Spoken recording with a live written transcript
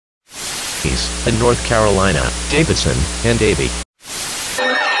in North Carolina, Davidson, and Davie.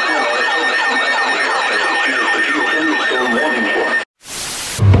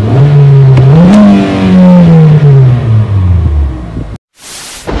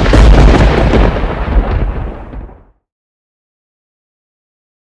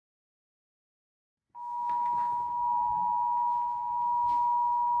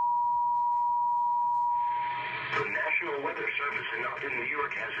 The National Weather Service in New York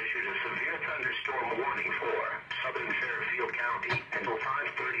has issued a severe thunderstorm warning for southern Fairfield County until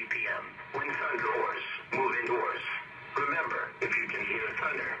 5:30 p.m. Wind thunderous, move indoors. Remember, if you can hear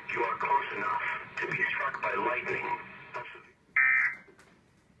thunder, you are close enough to be struck by lightning.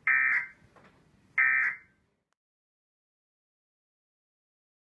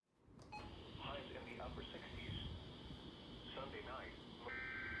 Highs in the upper 60s. Sunday night.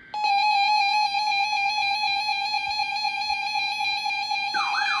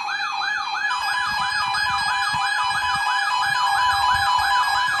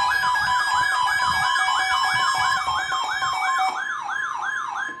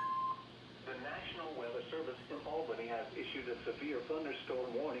 Issued a severe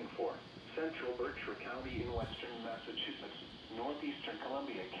thunderstorm warning for central Berkshire County in western Massachusetts, northeastern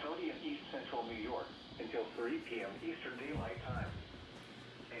Columbia County and east central New York until 3 p.m. Eastern Daylight Time.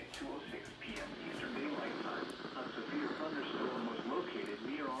 At 2:06 p.m. Eastern Daylight Time, a severe thunderstorm was located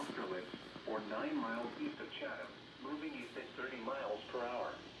near Austerlitz, or 9 miles east of Chatham, moving east at 30 miles per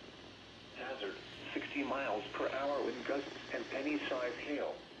hour. Hazard, 60 miles per hour with gusts and penny-sized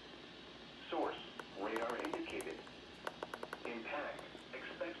hail. Source, radar indicated. Impact.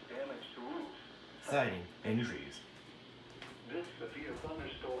 Expect damage to roofs. Sighting injuries. This severe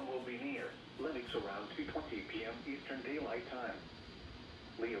thunderstorm will be near Lenox around 2:20 p.m. Eastern Daylight Time.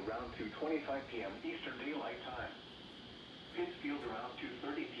 Lee around 2:25 p.m. Eastern Daylight Time. Pittsfield around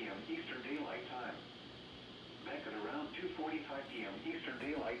 2:30 p.m. Eastern Daylight Time. Beckett around 2:45 p.m. Eastern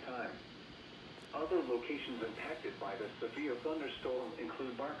Daylight Time. Other locations impacted by the severe thunderstorm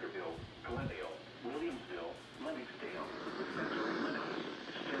include Barkerville, Glendale, Williamsville, Lennoxdale, Central Lenox,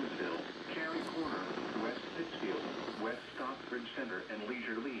 Stearnsville, Cary Corner, West Pittsfield, West Stockbridge Center, and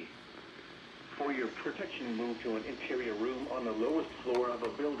Leisure Lee. For your protection, move to an interior room on the lowest floor of a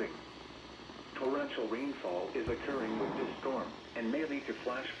building. Torrential rainfall is occurring with this storm and may lead to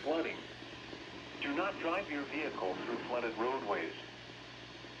flash flooding. Do not drive your vehicle through flooded roadways.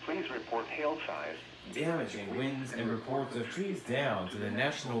 Please report hail size, Damaging winds and reports of trees down to the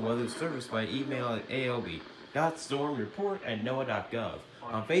National Weather Service by email at aob.stormreport@noaa.gov.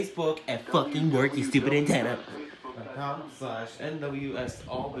 On Facebook at fucking work, you stupid antenna. .com/NWS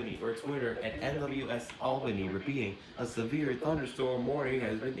Albany or Twitter at NWS Albany, repeating, a severe thunderstorm warning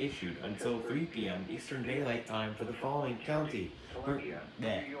has been issued until 3 p.m. Eastern Daylight Time for the following county. New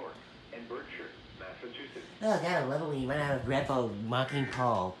York, and Berkshire, Massachusetts. Oh, God, I love it when you run out of breath while mocking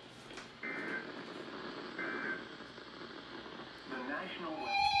Paul. The National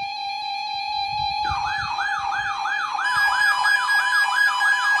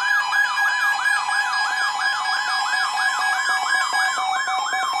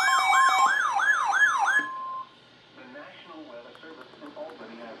Weather Service in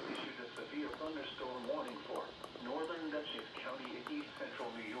Albany has issued a severe thunderstorm warning for northern Dutchess County in east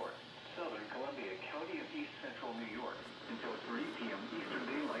central New York, southern Columbia County in east central New York until 3 p.m. Eastern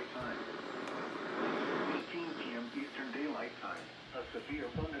Daylight Time. 18 p.m. Eastern Daylight Time, a severe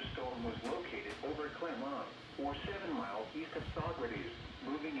thunderstorm was located over Claremont, or 7 miles east of Saugerties,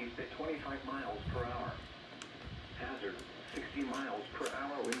 moving east at 25 miles per hour. Hazard, 60 miles per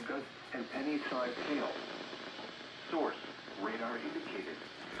hour wind gusts and penny-sized hail. Source, radar indicated.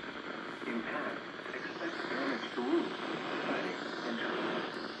 Impact, expect damage to roofs, siding, and trees.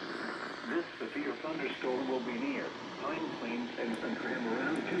 This severe thunderstorm will be near Pine Plains and Graham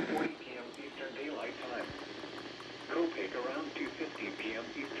around 2:40 p.m. Eastern Daylight Time. Copake around 2:50 p.m.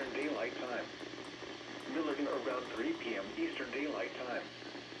 Eastern Daylight Time. Milligan around 3 p.m. Eastern Daylight Time.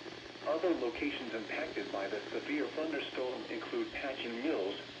 Other locations impacted by the severe thunderstorm include Patchen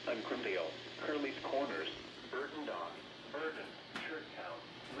Mills and Grimdale, Curly's Corners, Burton Dock, Burton, Churchtown,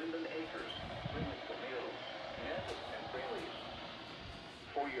 Linden Acres, Livingston Mills, Nessus, and Braley's.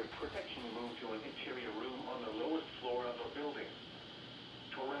 For your protection, move to an interior room on the lowest floor of a building.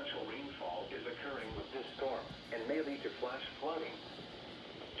 Torrential rainfall is occurring with this storm and may lead to flash flooding.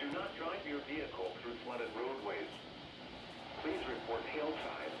 Do not drive your vehicle through flooded roadways. Please report hail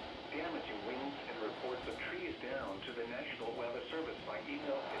size, damaging winds, and reports of trees down to the National Weather Service by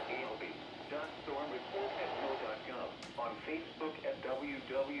email at aob.stormreport@no.gov, on Facebook at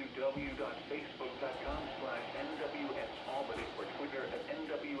www.facebook.com/NWS Albany, or Twitter at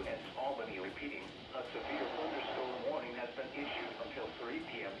NWS Albany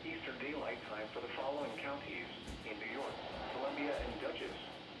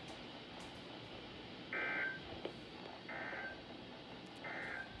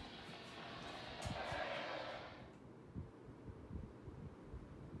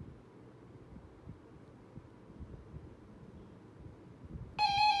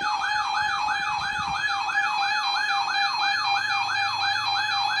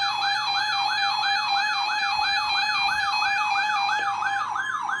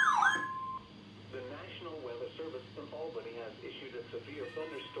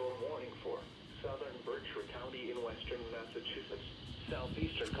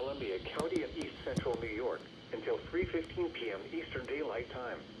Southwestern Columbia County of East Central New York until 3:15 p.m. Eastern Daylight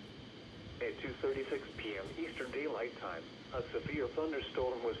Time. At 2:36 p.m. Eastern Daylight Time, a severe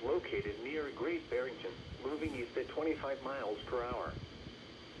thunderstorm was located near Great Barrington, moving east at 25 miles per hour.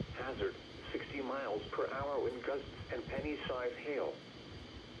 Hazard, 60 miles per hour wind gusts and penny-sized hail.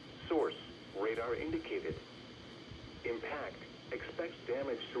 Source, radar indicated. Impact, expects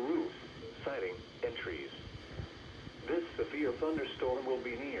damage to roofs, siding, and trees. This severe thunderstorm will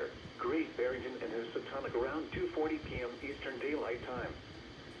be near Great Barrington and Housatonic around 2:40 p.m. Eastern Daylight Time.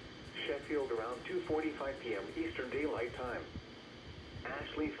 Sheffield around 2:45 p.m. Eastern Daylight Time.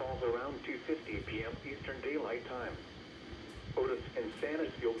 Ashley Falls around 2:50 p.m. Eastern Daylight Time. Otis and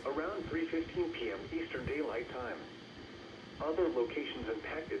Sanesfield around 3:15 p.m. Eastern Daylight Time. Other locations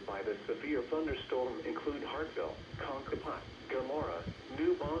impacted by the severe thunderstorm include Hartville, Concord, Gomorrah,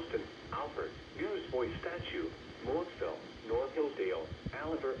 New Boston, Alfred, Newsboy Statue, Morrisville, North Hillsdale,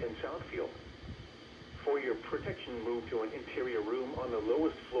 Oliver, and Southfield. For your protection, move to an interior room on the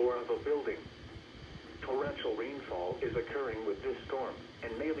lowest floor of a building. Torrential rainfall is occurring with this storm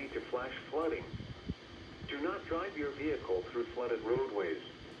and may lead to flash flooding. Do not drive your vehicle through flooded roadways.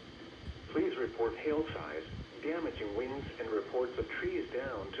 Please report hail size, damaging winds, and reports of trees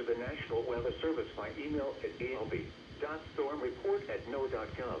down to the National Weather Service by email at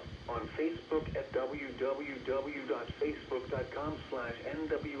alb.stormreport@no.gov, on Facebook at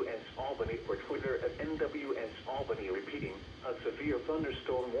www.facebook.com/NWSAlbany, or Twitter at NWSAlbany. Repeating, a severe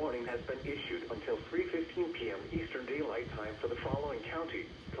thunderstorm warning has been issued until 3:15 p.m. Eastern Daylight Time for the following county: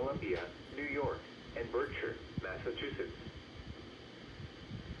 Columbia, New York, and Berkshire, Massachusetts.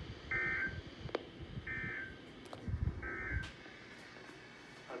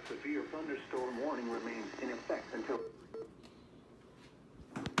 A severe thunderstorm warning remains in effect until...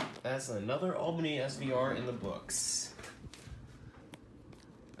 That's another Albany SVR in the books.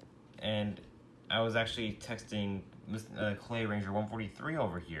 And I was actually texting Clay Ranger 143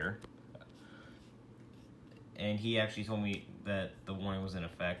 over here, and he actually told me that the warning was in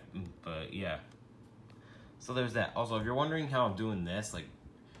effect, but yeah. So there's that. Also, if you're wondering how I'm doing this, like,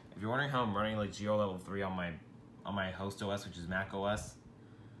 if you're wondering how I'm running like Geo Level 3 on my host OS, which is Mac OS,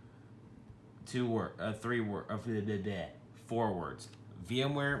 4 words: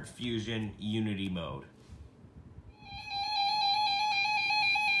 VMware Fusion Unity Mode.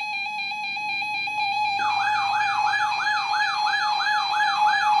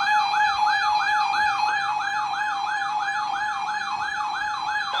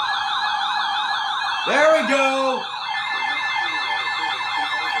 There we go!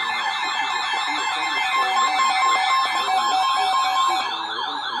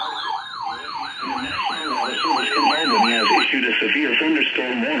 Albany has issued a severe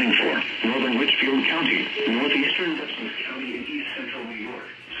thunderstorm warning for northern Litchfield County, northeastern Dutchess County and East Central New York,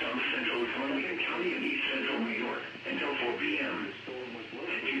 south central Columbia County and East Central New York until 4 p.m. At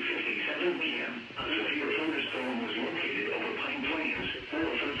 2:57 p.m., a severe thunderstorm was located over Pine Plains,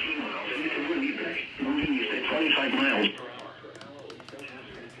 13 miles east of Winnipeg, moving east at 25 miles per hour.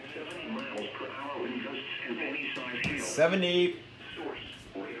 70 miles per hour wind gusts and penny-sized hail. 70. Source,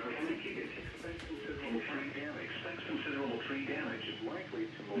 radar indicated. Expects considerable tree damage is likely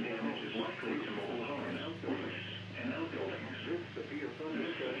to mobile homes and outbuildings. This severe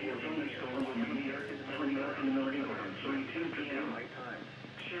thunderstorm will be near in the morning around 3:10 p.m. time.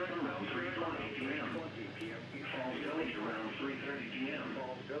 Sharon around 3:20 p.m. Falls Village around 3:30 p.m.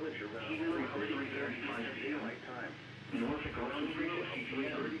 Heaton around 3:35 p.m. time. Norfolk around 3:50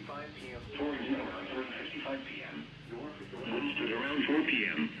 p.m. Torrington around 3:55 p.m. Winston around 4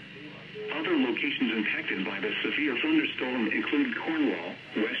 p.m. Other locations impacted by the severe thunderstorm include Cornwall,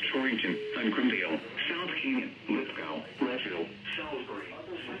 West Torrington, Uncrumdale, South King, Lithgow, Redfield, Salisbury,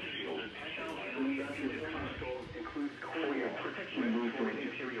 Smithfield, protection moved to an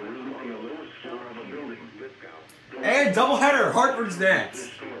interior room on the lowest floor of a building, Lithgow. And doubleheader, Hartford's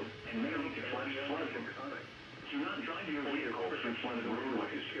next. And may lead to flash flooding. Do not drive your vehicle through flooded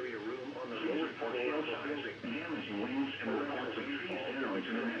roadways. Interior room on the lowest floor of a building. Damaging winds and reports of trees down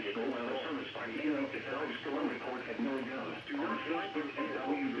to the National Weather Service by email to stormreport@no.gov. Do not Facebook at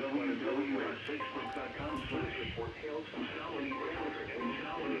www.facebook.com/report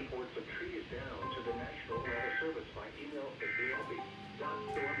reports of trees down to the National Weather Service by email at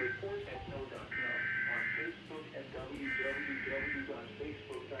alb.stormreport@no.gov. On Facebook at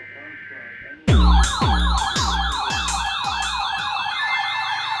www.facebook.com/no.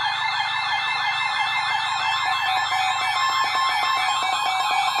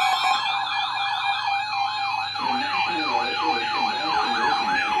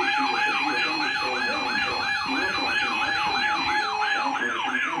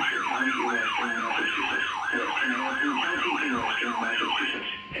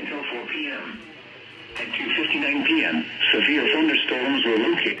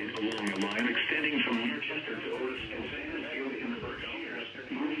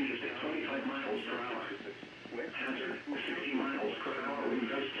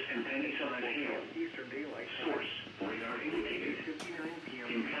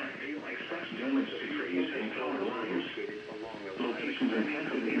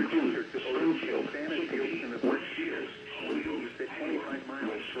 locations impacted include the Springfield, Sanford, and the Work Fields. Winds at 25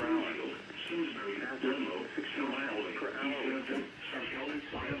 miles per hour. Simsbury, Hazard, 60 miles per hour.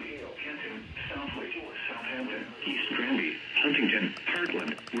 Kenton, Southwick, Southampton, East Granby, Huntington,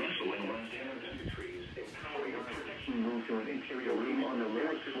 Parkland, Russell, and West Hampton. Trees empower your protection. Move to an interior room on the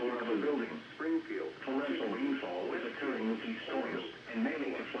lowest floor of a building. Springfield, torrential rainfall is occurring with these storms and may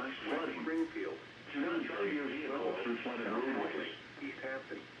lead to flash flooding. Springfield, do not drive your vehicle through flooded roadways. East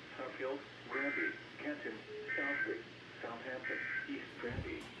Hampton, Suffield, Granby, Kenton, Southwick, Southampton, East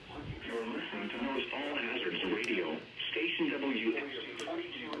Granby. You're listening to North All Hazards Radio, Station WSC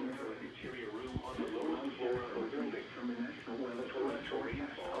 42. Interior room on the lowest floor of a building from the National Weather Torrential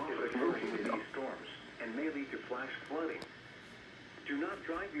rainfall is occurring with these storms and may lead to flash flooding. Do not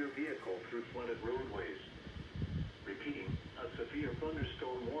drive your vehicle through flooded roadways. Repeating, a severe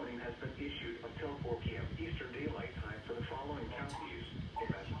thunderstorm warning has been issued until 4 p.m. Eastern Daylight Time for the following counties in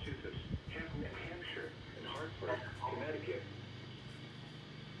Massachusetts, Canton and Hampshire, and Hartford, Connecticut.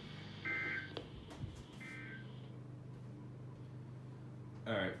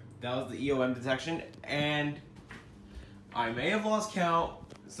 Alright, that was the EOM detection, and I may have lost count,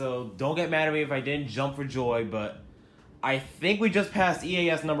 so don't get mad at me if I didn't jump for joy, but I think we just passed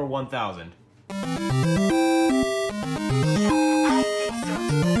EAS number 1000.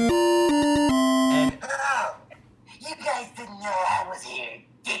 And Oh, you guys didn't know I was here,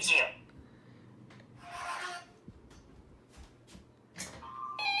 did you?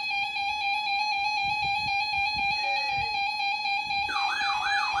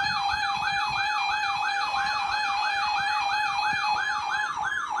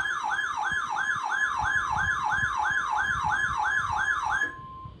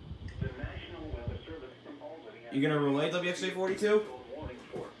 you gonna relay WXJ 42? Warning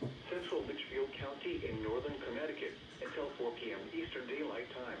for Central Litchfield County in northern Connecticut until 4 p.m. Eastern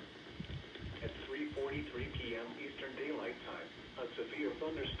Daylight Time. At 3:43 p.m. Eastern Daylight Time, a severe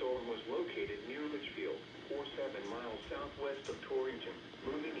thunderstorm was located near Litchfield, 47 miles southwest of Torrington,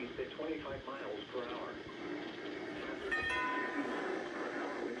 moving east at 25 miles per hour.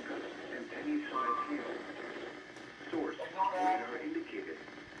 And penny-sized hail. Source: radar indicated.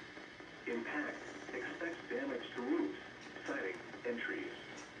 Impact: expect damage to roofs, siding, and trees.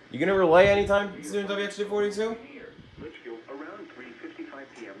 You gonna relay anytime soon, WXJ 42? Litchfield around 3:55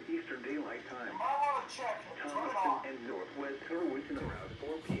 p.m. Eastern Daylight Time. I want to check. Thomaston and Northwest Harwich around 4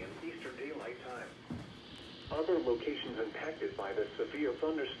 p.m. Eastern Daylight Time. Other locations impacted by the severe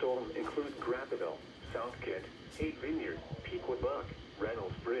thunderstorm include Grathaville, South Kent, Haight Vineyard, Peakwood Buck,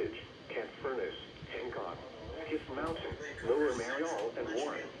 Reynolds Bridge, Kent Furnace, Hancock, Skiff Mountain, Lower Marial, and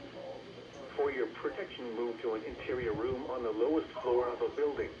Warren. For your protection, move to an interior room on the lowest floor of a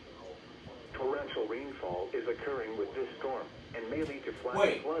building. Torrential rainfall is occurring with this storm and may lead to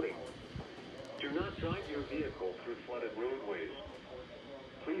flash flooding. Do not drive your vehicle through flooded roadways.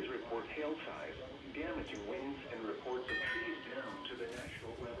 Please report hail size, damaging winds, and reports of trees down to the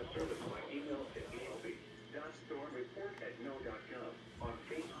National Weather Service by email at EAS.stormreport@no.gov, on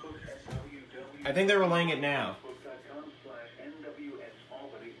Facebook at www. I think they're relaying it now.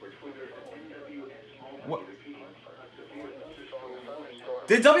 What?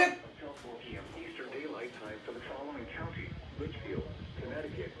 Did W? Until 4 p.m. Eastern Daylight Time for the following county: Litchfield,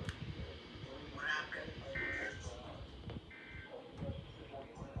 Connecticut.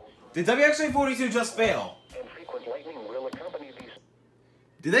 Did WXJ 42 just fail? And frequent lightning will accompany these.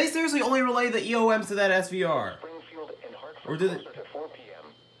 Did they seriously only relay the EOMs to that SVR? Springfield and Hartford Or did it? closer to 4 p.m.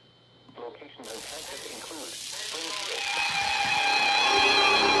 Locations impacted include Springfield.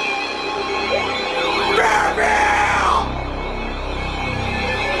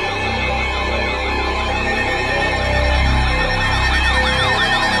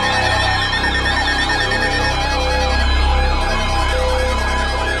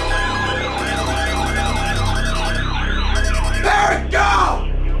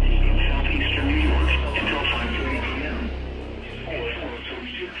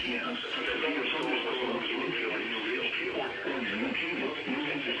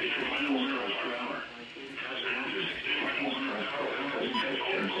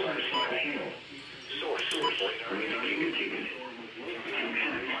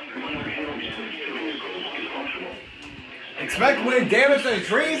 Expect wind damage to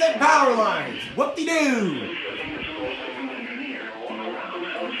trees and power lines. Whoop-de-doo.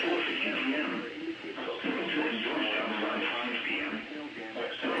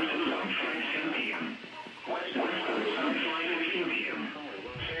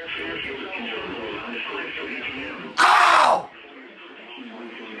 Ow!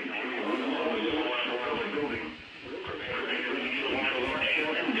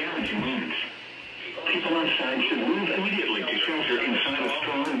 catching winds. People outside should move immediately to shelter inside a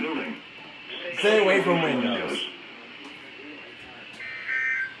strong building. Stay away from windows.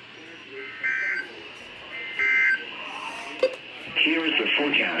 Here is the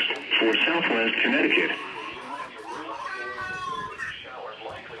forecast for southwest Connecticut.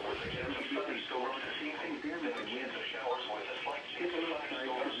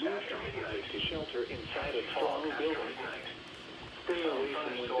 To shelter inside a strong building. Stay away from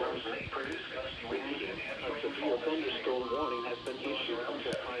windows. A severe thunderstorm warning has been issued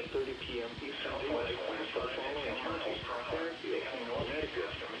until 5:30 p.m. Eastern Daylight Time for the following counties: Fairfield,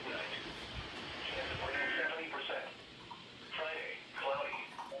 Connecticut. Chance of rain 70%. Friday, cloudy.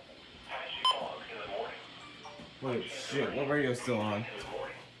 Patchy fog in the morning. Wait, shit, what radio's still on?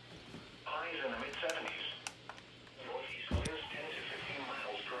 Highs in the mid-70s. Northeast winds 10 to 15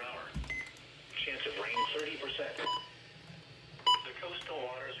 miles per hour. Chance of rain 30%. The coastal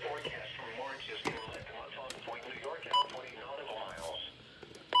waters forecast from March is inlet to Montauk Point, New York, out 20 nautical miles.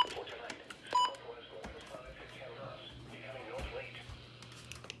 For tonight, southwest winds 5 to 10 knots, becoming north late.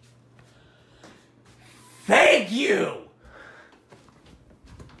 Thank you!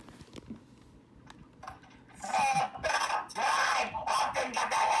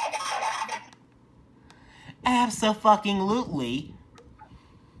 Abso-fucking-lutely.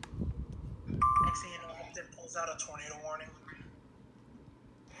 Next thing you know, Upton pulls out a tornado warning.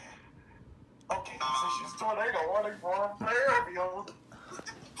 Okay, so she's tornado warning for Fairfield.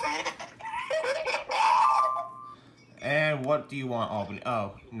 And what do you want, Albany?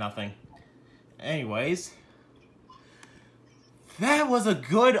 Oh, nothing. Anyways, that was a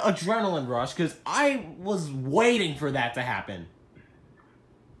good adrenaline rush because I was waiting for that to happen.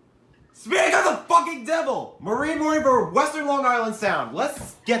 Speak of the fucking devil! Marine warning for Western Long Island Sound.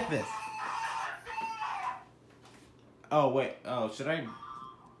 Let's get this. Oh, wait. Oh, should I?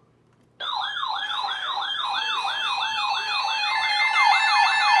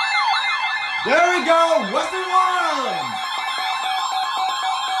 There we go! Western Long Island!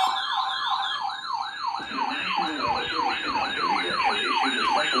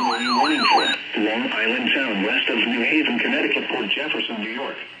 Warning for Long Island Sound west of New Haven, Connecticut, Port Jefferson, New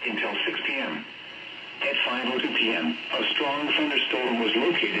York, until 6 p.m. At 5:02 p.m., a strong thunderstorm was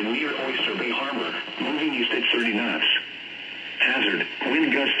located near Oyster Bay Harbor, moving east at 30 knots. Hazard,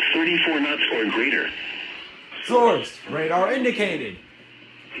 wind gusts 34 knots or greater. Source, radar indicated.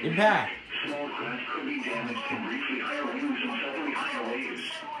 Impact. Small craft could be damaged and briefly higher winds and suddenly higher waves.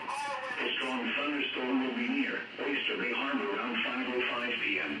 A strong thunderstorm will be near Oyster Bay Harbor around 5:05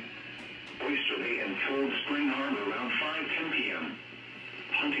 p.m. Oyster Bay and Cold Spring Harbor around 5:10 p.m.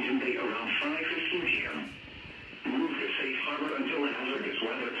 Huntington Bay around 5:15 p.m. Move to safe harbor until the hazardous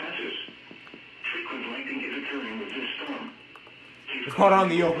weather passes. Frequent lightning is occurring with this storm. To put on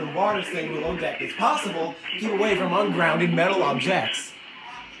the open water staying below deck is possible. Keep away from ungrounded metal objects.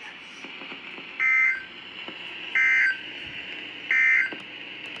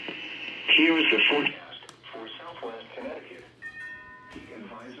 Here is the forecast for southwest Connecticut. Heat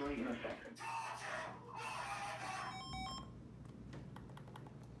advisory in effect.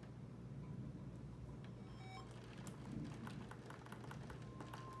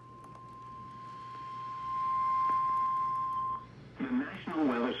 The National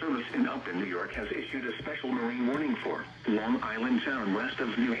Weather Service in Upton, New York has issued a special marine warning for Long Island Sound west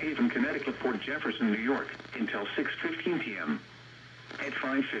of New Haven, Connecticut, Port Jefferson, New York, until 6:15 p.m. At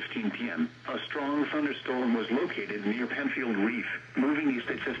 5:15 p.m., a strong thunderstorm was located near Penfield Reef, moving east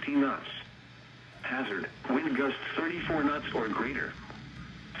at 15 knots. Hazard, wind gusts 34 knots or greater.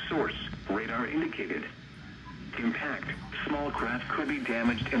 Source, radar indicated. Impact, small craft could be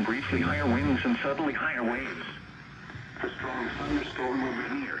damaged and briefly higher winds and suddenly higher waves. The strong thunderstorm will be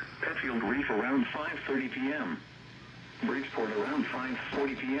near Penfield Reef around 5:30 p.m. Bridgeport around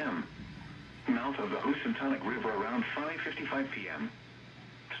 5:40 p.m. Mouth of the Housatonic River around 5:55 p.m.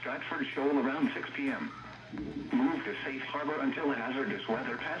 Stratford Shoal around 6 p.m. Move to safe harbor until hazardous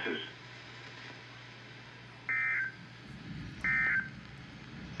weather passes.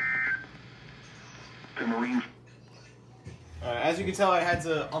 The Marine. As you can tell, I had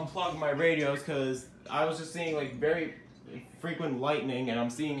to unplug my radios because I was just seeing like very frequent lightning, and I'm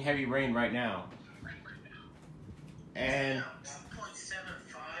seeing heavy rain right now. And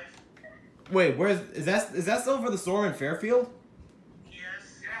wait, where is that? Is that still for the storm in Fairfield? Yes.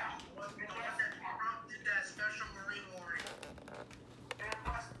 Yeah. What did that special marine warning? Yeah.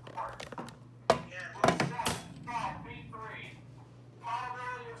 B3.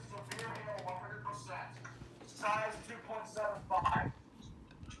 Probability of severe hail 100%. Size 2.75.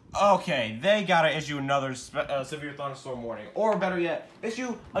 Okay, they gotta issue another severe thunderstorm warning, or better yet,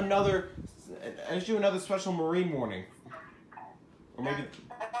 issue another special marine warning, or maybe. As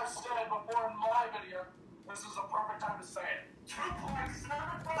I said before in my video, this is a perfect time to say it.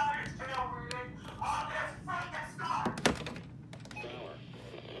 2.75 tail reading on this freaking sky.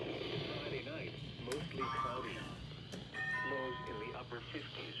 Friday night, mostly cloudy. Lows in the upper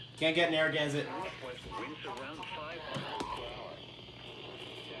 50s. Can't get Narragansett. Northwest winds around 5 miles per hour.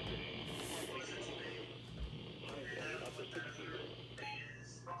 Saturday, highs in the upper 60s.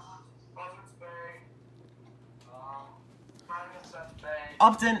 Buzzards Bay, Magnificent Bay.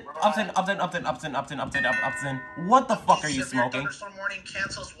 Upton. What the fuck are you smoking? Thunderstorm warning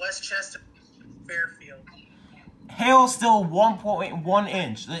cancels Westchester, Fairfield. Hail still 1.1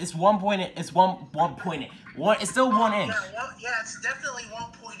 inch. It's 1 point. It's 1 point. It's still 1 inch. Yeah, it's definitely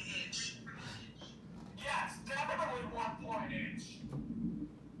 1 point inch. Yes, definitely 1 point inch.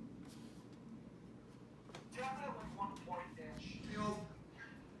 Definitely 1 point inch.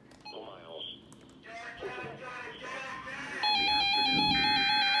 Miles. Get it. In the afternoon.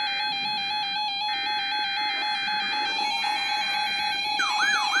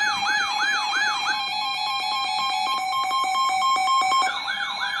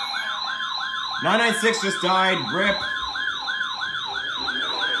 .996 just died. Rip.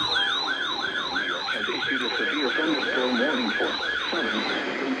 New York has issued a severe thunderstorm warning for southern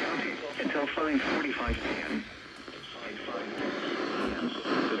Fairfield County until 5:45 p.m.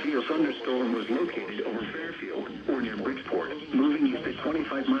 Severe thunderstorm was located over Fairfield or near Bridgeport, moving east at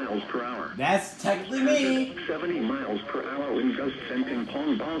 25 miles per hour. That's technically me. 70 miles per hour wind gusts and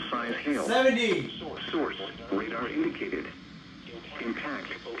ping-pong ball-size hail. 70. Source, radar indicated. Impact,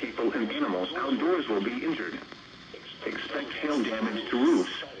 people and animals outdoors will be injured. Expect hail damage to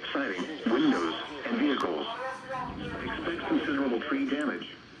roofs, siding, windows, and vehicles. Expect considerable tree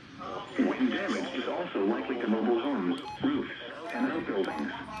damage. Wind damage is also likely to mobile homes, roofs, and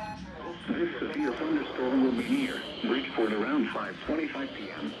outbuildings. This severe thunderstorm will be near Bridgeport around 5:25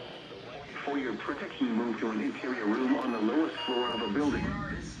 p.m. For your protection, move to an interior room on the lowest floor of a building.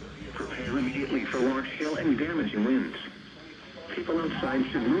 Prepare immediately for large hail and damaging winds. People outside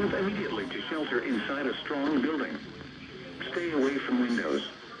should move immediately to shelter inside a strong building. Stay away from windows.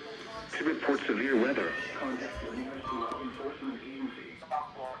 To report severe weather, contact your nearest law enforcement agency.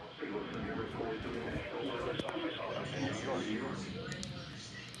 He will send a report to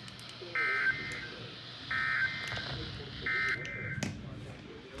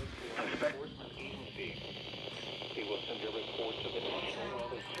the National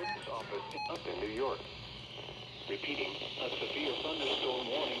Weather Service office up in New York. Repeating, a severe thunderstorm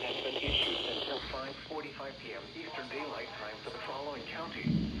warning has been issued until 5:45 p.m. Eastern Daylight Time for the following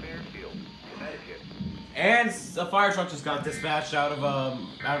counties: Fairfield, Connecticut. And a fire truck just got dispatched out of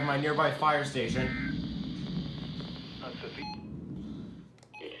my nearby fire station. A severe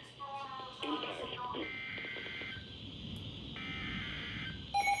impact.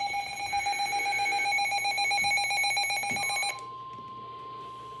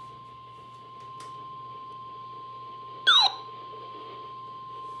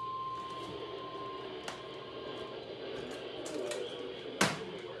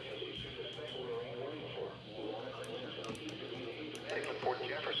 Port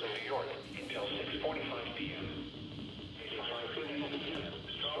Jefferson, New York, until 6:45 p.m. 5:30 p.m.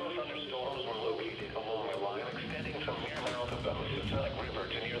 Strong thunderstorms were located along a line extending from near mouth of the Housatonic River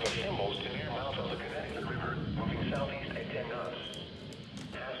to near the Symbols to near mouth of the Connecticut River, moving southeast at 10 knots.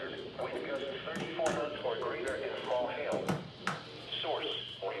 Hazard, wind gusts 34 knots or greater and small hail. Source,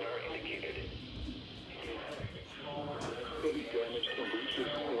 radar indicated. Heavy damage to bridges,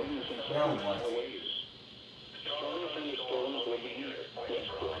 homes, and highways. Strong thunderstorms will be near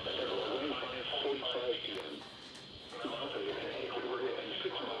Westbrook around 5:45 p.m. Mouth of the Connecticut River and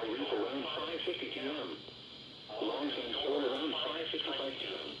 6 Mile Reef around 5:50 p.m. Longs and Sword around 5:55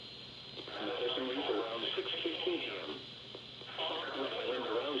 p.m. Madison Reef around 6:15 p.m. Falkland Island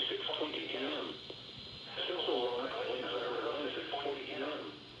around 6:20 p.m. Central Long Island around 6:40 p.m.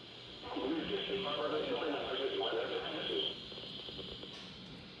 Wind distance further inland as weather passes.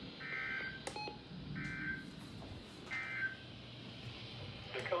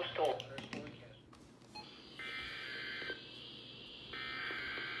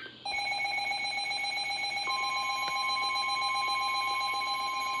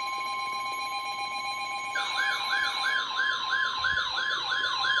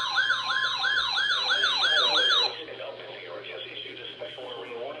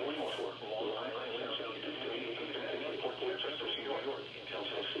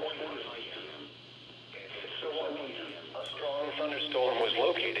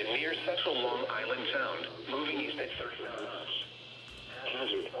 central Long Island Sound, moving east at 30 knots.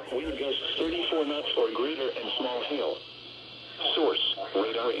 Hazard, wind gusts 34 knots or greater and small hail. Source,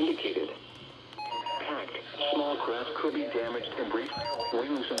 radar indicated. Packed, small craft could be damaged and brief.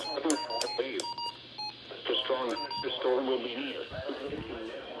 Winds and sudden waves. The strong storm will be near.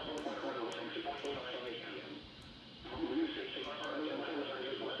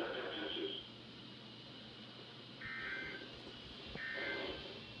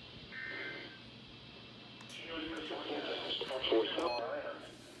 For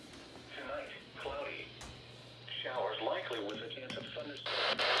tonight, cloudy. Showers likely with a chance of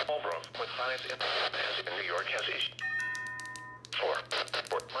thunderstorms. Marlboro, with highs in New York has issued. For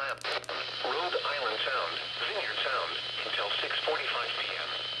Rhode Island Sound, Vineyard Sound, until 6:45 p.m.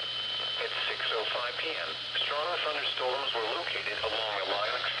 At 6:05 p.m., strong thunderstorms were located along a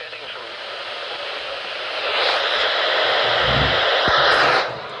line extending from.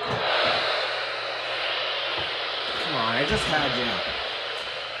 Come on, I just had you.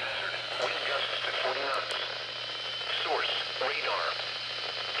 Wind gusts to 40 knots. Source, radar.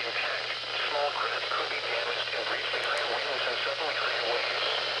 Impact, small craft could be damaged and briefly higher winds and suddenly higher waves.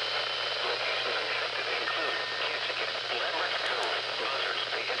 Locations affected include Connecticut, Landmark Cove, Buzzards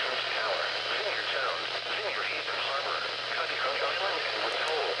Bay Entrance Tower, Vineyard Sound, Vineyard Haven Harbor, Cuttyhook Island, and Woods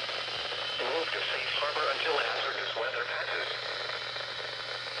Hole. Move to safe harbor until hazardous weather passes.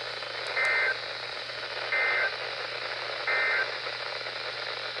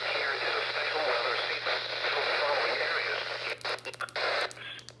 Here is a special weather statement for the following areas.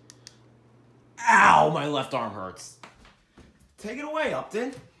 Ow, my left arm hurts. Take it away,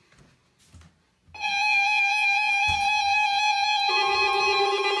 Upton.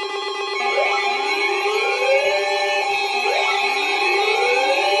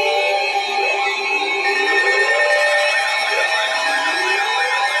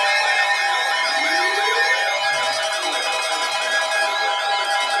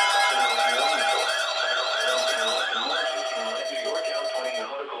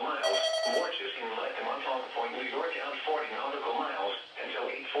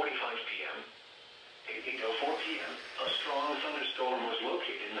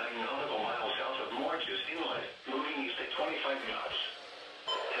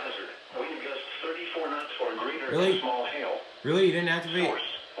 Hazard, wind gusts 34 knots or greater Really? and small hail. Really? You didn't activate? Source,